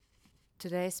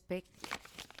Today's pick,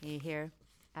 you hear,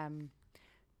 um,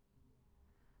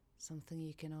 something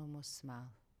you can almost smell.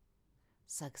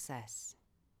 Success.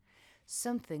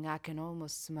 Something I can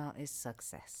almost smell is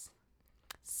success.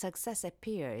 Success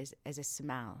appears as a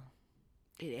smell.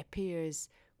 It appears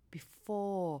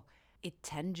before it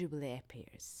tangibly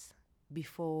appears,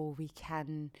 before we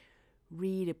can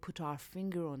really put our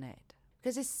finger on it.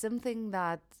 Because it's something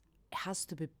that has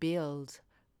to be built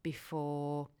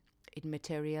before it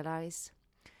materializes.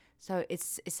 So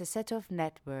it's a set of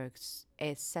networks,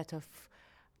 a set of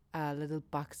little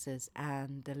boxes,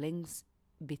 and the links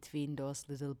between those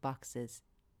little boxes,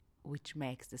 which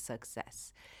makes the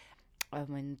success. I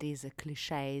mean, these are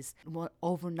cliches.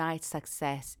 Overnight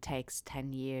success takes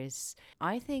 10 years.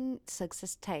 I think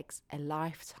success takes a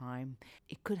lifetime.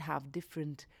 It could have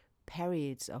different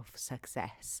periods of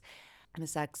success. And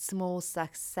it's like small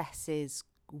successes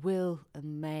will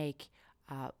make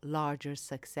larger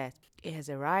success. It has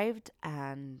arrived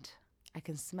and I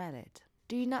can smell it.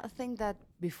 Do you not think that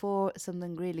before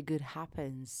something really good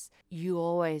happens, you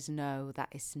always know that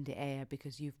it's in the air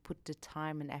because you've put the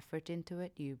time and effort into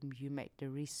it, you make the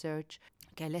research?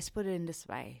 Okay, let's put it in this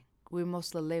way. We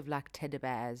mostly live like teddy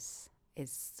bears.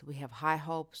 We have high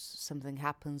hopes, something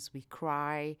happens, we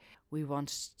cry, we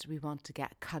want to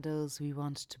get cuddles, we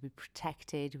want to be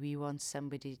protected, we want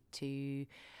somebody to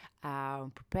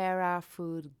prepare our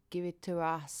food, give it to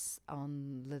us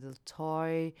on little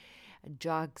toy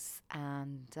jugs,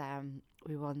 and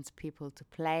we want people to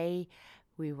play.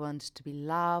 We want to be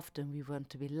loved and we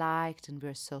want to be liked, and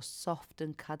we're so soft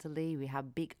and cuddly. We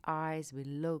have big eyes, we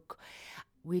look.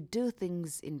 We do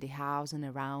things in the house and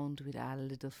around with our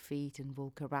little feet and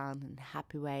walk around in a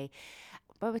happy way.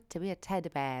 But we are teddy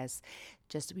bears.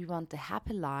 Just we want a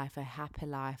happy life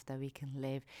that we can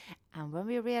live. And when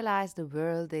we realize the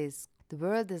world is,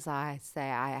 I say,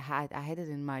 I had it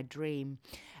in my dream.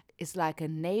 It's like a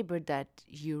neighbor that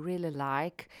you really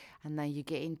like, and then you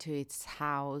get into its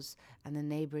house, and the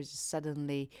neighbor just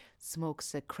suddenly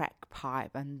smokes a crack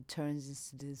pipe and turns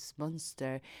into this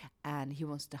monster, and he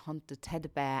wants to hunt the teddy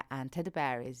bear, and teddy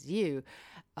bear is you.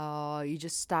 You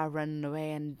just start running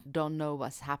away and don't know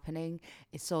what's happening.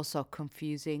 It's also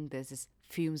confusing. There's this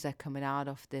fumes are coming out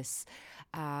of this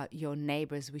your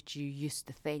neighbors, which you used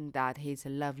to think that he's a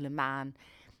lovely man.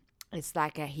 It's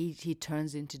like he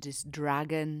turns into this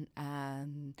dragon,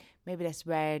 and maybe that's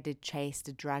where the chase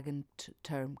the dragon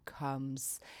term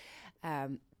comes.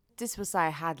 This was,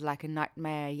 I had like a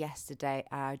nightmare yesterday.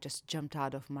 I just jumped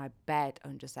out of my bed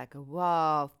and just like,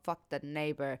 whoa, fuck that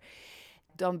neighbor.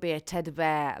 Don't be a teddy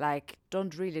bear. Like,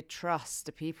 don't really trust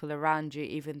the people around you,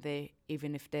 even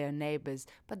if they're neighbors.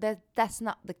 But that's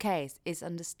not the case. It's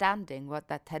understanding what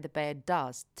that teddy bear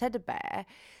does. Teddy bear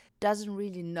doesn't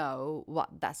really know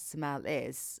what that smell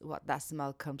is, what that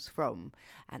smell comes from.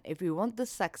 And if we want the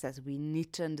success, we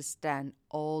need to understand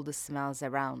all the smells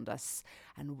around us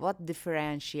and what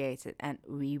differentiates it. And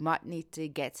we might need to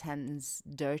get hands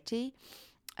dirty.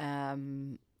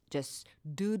 Just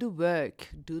do the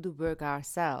work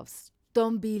ourselves.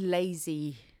 Don't be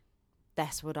lazy.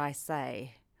 That's what I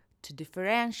say. To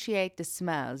differentiate the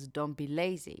smells, don't be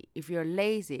lazy. If you're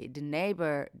lazy, the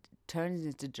neighbor turns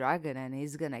into dragon and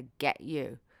he's gonna get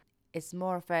you. It's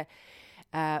more of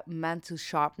a mental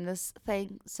sharpness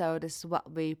thing. So this is what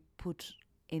we put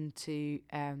into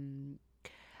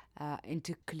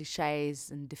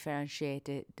cliches and differentiate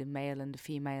the male and the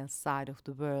female side of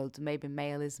the world. Maybe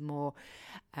male is more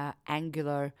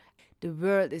angular. The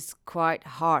world is quite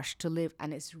harsh to live,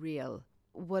 and it's real.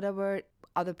 Whatever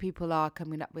other people are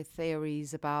coming up with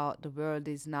theories about the world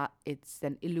is not, it's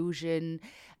an illusion.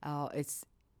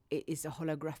 It is a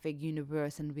holographic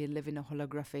universe, and we live in a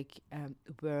holographic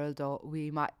world, or we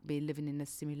might be living in a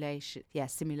simulation. Yeah,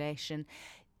 simulation.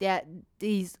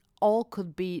 These all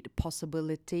could be the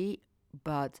possibility,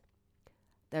 but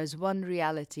there's one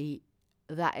reality,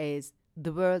 that is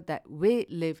the world that we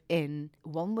live in,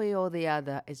 one way or the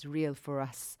other, is real for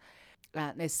us.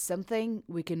 And it's something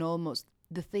we can almost,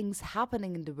 the things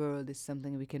happening in the world is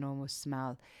something we can almost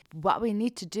smell. What we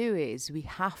need to do is we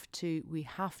have to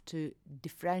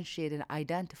differentiate and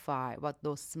identify what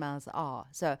those smells are.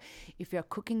 So if you're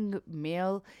cooking a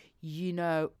meal, you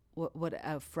know what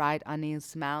a fried onion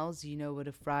smells, you know what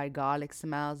a fried garlic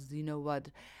smells, you know what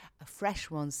a fresh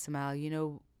one smell, you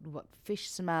know what fish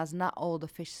smells. Not all the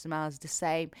fish smells the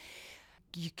same.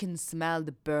 You can smell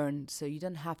the burn, so you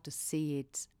don't have to see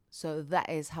it. So that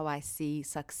is how I see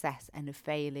success and a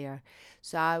failure.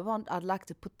 So I'd like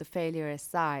to put the failure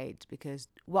aside, because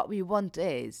what we want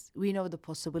is, we know the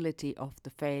possibility of the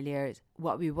failures.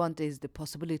 What we want is the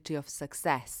possibility of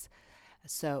success.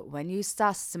 So when you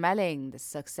start smelling the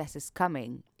success is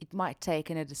coming, it might take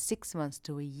another 6 months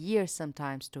to a year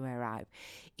sometimes to arrive.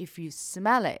 If you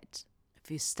smell it,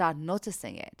 if you start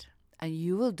noticing it, and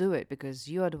you will do it because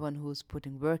you are the one who's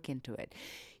putting work into it,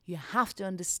 you have to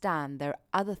understand there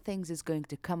are other things is going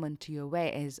to come into your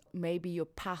way, as maybe your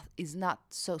path is not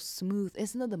so smooth.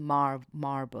 It's not a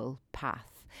marble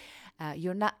path.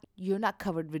 You're not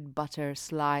covered with butter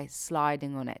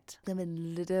sliding on it. I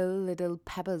mean, little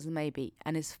pebbles maybe,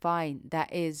 and it's fine.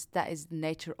 That is the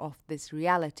nature of this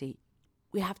reality.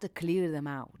 We have to clear them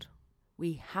out.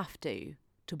 We have to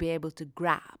be able to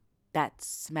grab that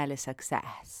smelly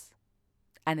success,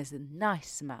 and it's a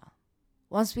nice smell.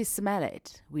 Once we smell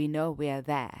it, we know we are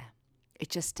there. It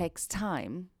just takes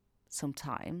time,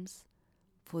 sometimes,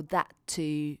 for that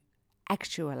to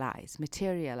actualize,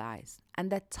 materialize.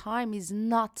 And that time is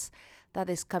not that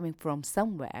is coming from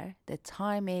somewhere. The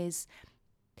time is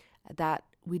that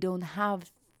we don't have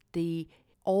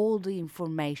all the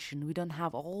information. We don't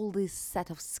have all this set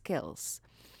of skills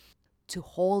to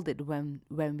hold it when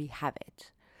we have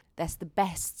it. That's the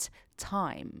best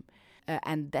time.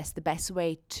 And that's the best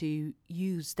way to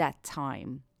use that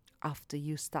time after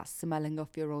you start smelling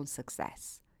of your own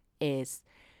success, is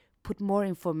put more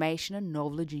information and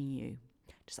knowledge in you.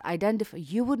 Just identify,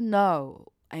 you would know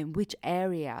in which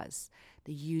areas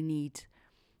that you need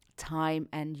time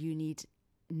and you need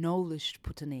knowledge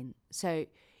put in. So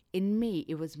in me,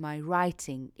 it was my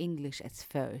writing, English at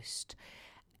first.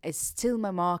 It's still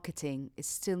my marketing, it's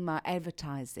still my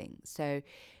advertising. So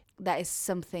that is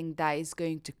something that is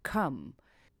going to come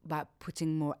by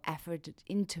putting more effort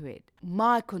into it.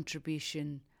 My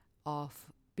contribution of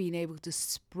being able to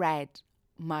spread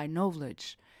my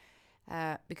knowledge,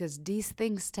 because these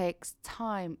things takes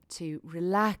time to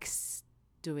relax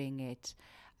doing it,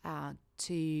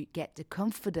 to get the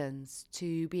confidence,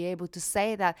 to be able to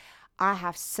say that I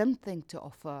have something to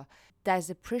offer.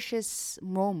 There's a precious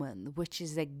moment which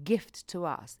is a gift to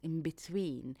us in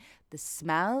between the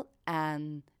smell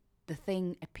and the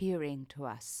thing appearing to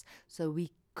us. So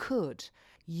we could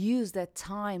use that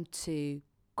time to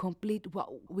complete what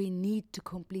we need to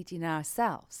complete in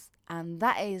ourselves. And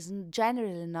that is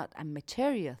generally not a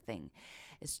material thing.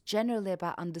 It's generally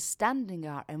about understanding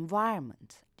our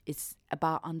environment. It's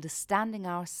about understanding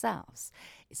ourselves.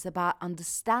 It's about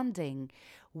understanding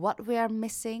what we are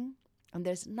missing. And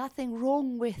there's nothing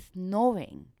wrong with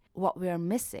knowing what we are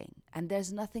missing. And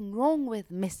there's nothing wrong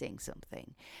with missing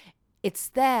something. It's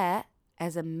there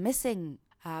as a missing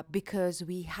because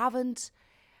we haven't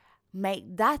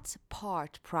made that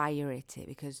part priority,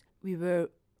 because we were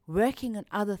working on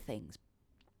other things.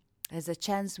 There's a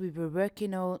chance we were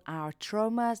working on our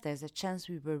traumas. There's a chance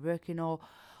we were working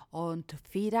on to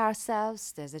feed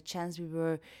ourselves. There's a chance we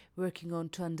were working on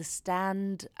to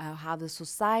understand how the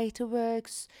society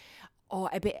works, or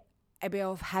a bit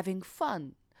of having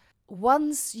fun.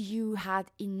 Once you had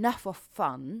enough of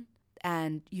fun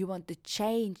and you want to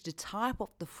change the type of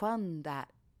the fun that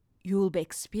you will be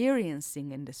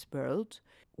experiencing in this world,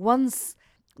 once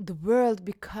the world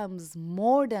becomes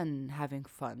more than having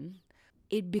fun,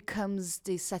 it becomes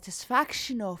the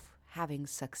satisfaction of having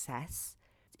success.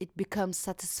 It becomes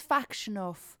satisfaction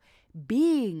of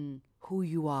being who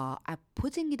you are and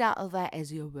putting it out there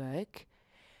as your work.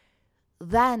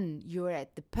 Then you're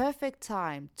at the perfect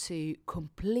time to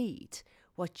complete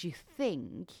what you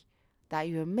think that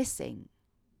you're missing.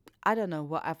 I don't know,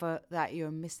 whatever that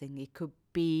you're missing. It could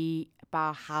be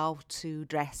about how to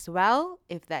dress well,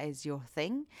 if that is your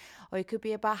thing. Or it could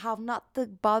be about how not to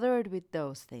bothered with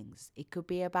those things. It could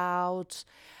be about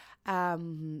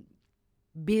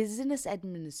business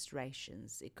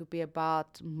administrations. It could be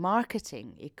about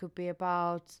marketing. It could be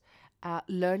about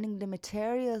learning the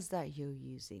materials that you're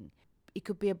using. It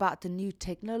could be about the new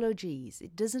technologies.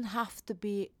 It doesn't have to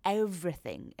be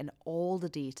everything and all the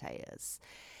details.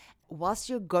 Whilst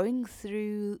you're going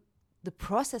through the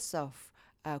process of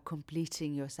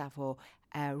completing yourself or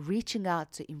reaching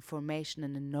out to information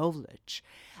and the knowledge,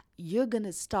 you're going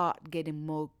to start getting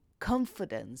more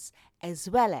confidence, as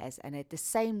well as, and at the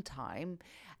same time,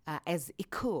 as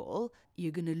equal,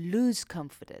 you're going to lose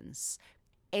confidence.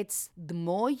 It's the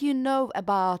more you know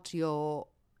about your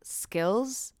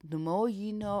skills, the more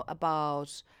you know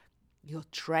about your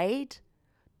trade,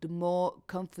 the more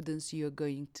confidence you're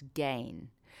going to gain.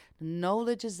 The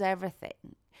knowledge is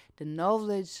everything. With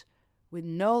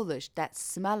knowledge, that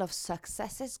smell of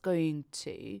success is going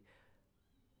to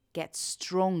get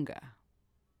stronger.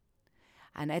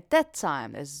 And at that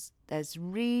time, there's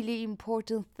really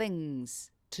important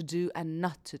things to do and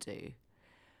not to do.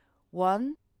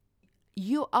 One,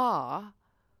 you are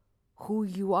who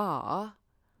you are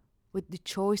with the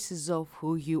choices of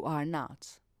who you are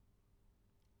not.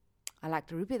 I like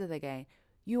to repeat it again.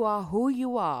 You are who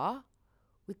you are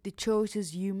with the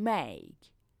choices you make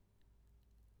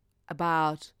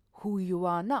about who you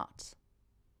are not.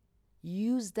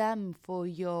 Use them for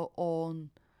your own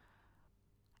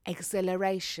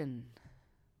acceleration,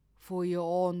 for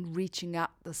your own reaching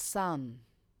out the sun.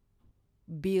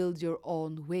 Build your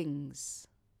own wings.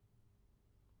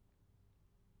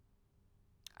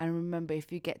 And remember,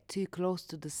 if you get too close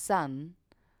to the sun,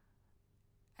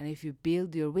 and if you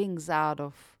build your wings out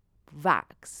of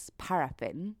wax,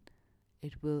 paraffin,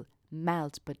 it will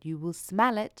melt, but you will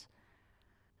smell it.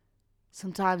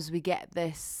 Sometimes we get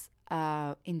this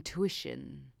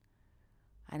intuition,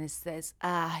 and it says,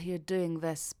 you're doing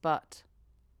this, but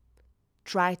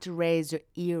try to raise your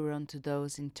ear onto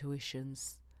those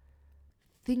intuitions.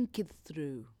 Think it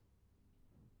through.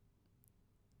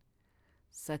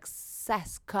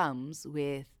 Success comes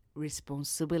with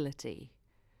responsibility.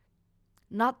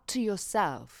 Not to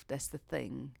yourself, that's the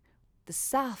thing. The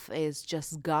self is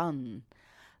just gone.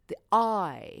 The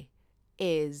I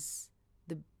is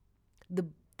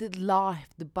the life,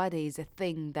 the body is a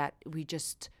thing that we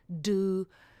just do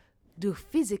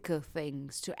physical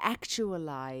things to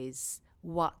actualize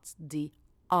what the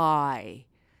I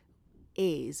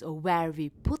is, or where we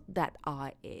put that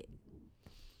I in.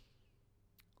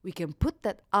 We can put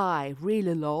that I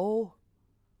really low,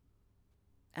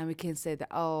 and we can say that,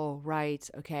 oh, right,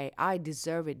 okay, I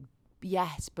deserve it.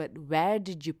 Yes, but where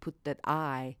did you put that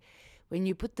I? When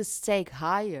you put the stake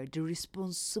higher, the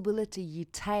responsibility you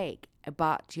take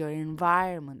about your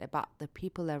environment, about the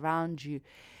people around you,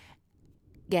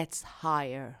 gets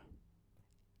higher.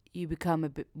 You become a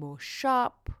bit more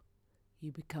sharp.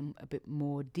 You become a bit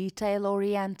more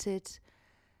detail-oriented.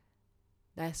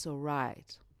 That's all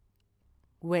right.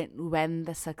 When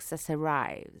the success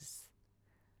arrives,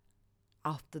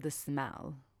 after the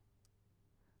smell,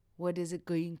 what is it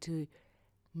going to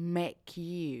make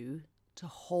you to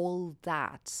hold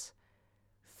that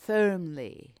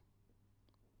firmly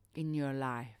in your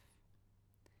life?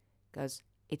 Because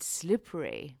it's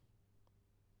slippery.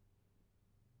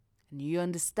 And you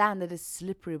understand that it's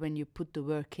slippery when you put the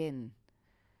work in.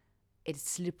 It's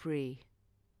slippery.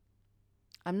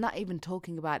 I'm not even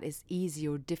talking about it's easy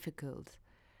or difficult.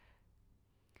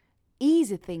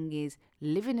 Easy thing is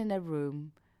living in a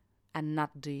room and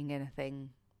not doing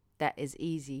anything. That is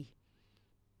easy.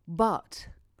 But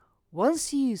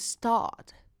once you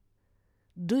start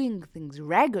doing things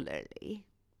regularly,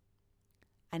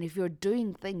 and if you're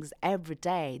doing things every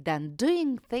day, then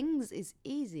doing things is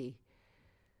easy.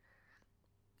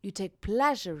 You take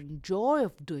pleasure and joy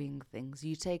of doing things.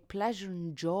 You take pleasure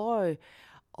and joy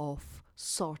of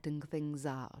sorting things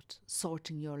out,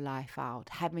 sorting your life out,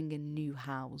 having a new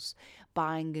house,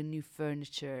 buying a new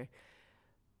furniture,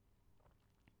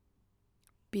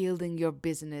 building your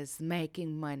business,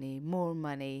 making money,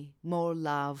 more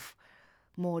love,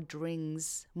 more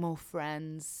drinks, more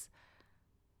friends,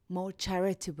 more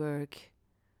charity work.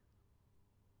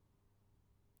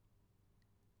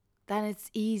 Then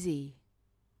it's easy.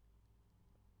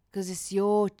 Because it's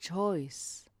your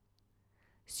choice.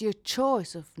 It's your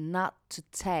choice of not to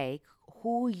take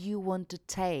who you want to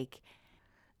take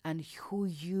and who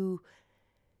you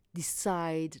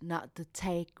decide not to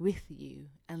take with you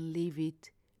and leave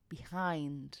it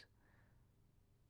behind.